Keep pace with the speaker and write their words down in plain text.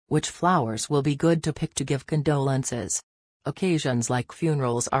Which flowers will be good to pick to give condolences? Occasions like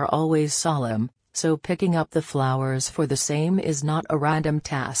funerals are always solemn, so picking up the flowers for the same is not a random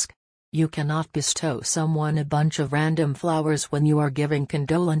task. You cannot bestow someone a bunch of random flowers when you are giving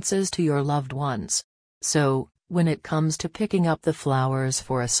condolences to your loved ones. So, when it comes to picking up the flowers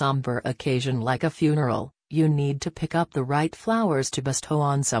for a somber occasion like a funeral, you need to pick up the right flowers to bestow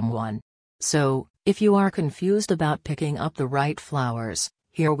on someone. So, if you are confused about picking up the right flowers,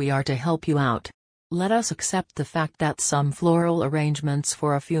 here we are to help you out. Let us accept the fact that some floral arrangements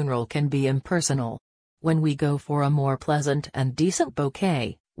for a funeral can be impersonal. When we go for a more pleasant and decent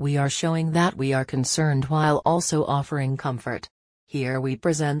bouquet, we are showing that we are concerned while also offering comfort. Here we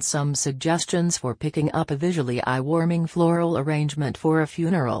present some suggestions for picking up a visually eye-warming floral arrangement for a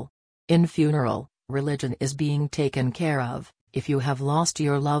funeral. In funeral, religion is being taken care of. If you have lost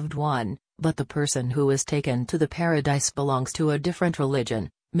your loved one, but the person who is taken to the paradise belongs to a different religion,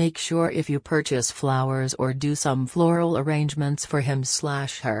 make sure if you purchase flowers or do some floral arrangements for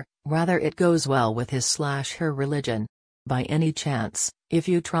him/her, rather it goes well with his/her religion. By any chance, if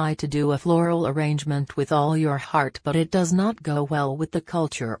you try to do a floral arrangement with all your heart but it does not go well with the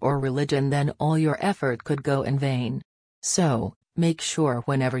culture or religion, then all your effort could go in vain. So, make sure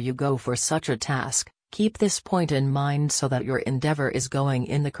whenever you go for such a task, keep this point in mind so that your endeavor is going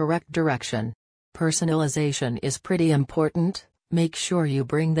in the correct direction. Personalization is pretty important. Make sure you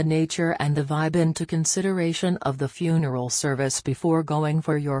bring the nature and the vibe into consideration of the funeral service before going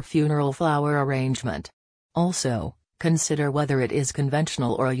for your funeral flower arrangement. Also, consider whether it is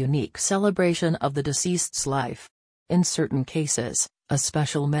conventional or a unique celebration of the deceased's life. In certain cases, a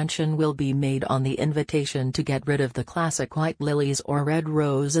special mention will be made on the invitation to get rid of the classic white lilies or red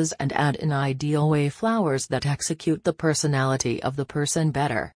roses and add in ideal way flowers that execute the personality of the person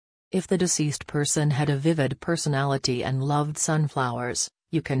better. If the deceased person had a vivid personality and loved sunflowers,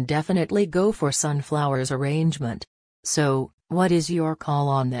 you can definitely go for sunflowers arrangement. So, what is your call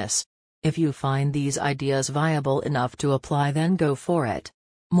on this? If you find these ideas viable enough to apply, then go for it.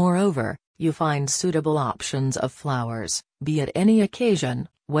 Moreover, you find suitable options of flowers, be it any occasion,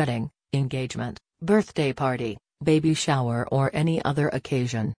 wedding, engagement, birthday party, baby shower or any other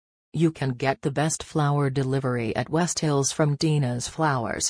occasion. You can get the best flower delivery at West Hills from Dina's Flowers.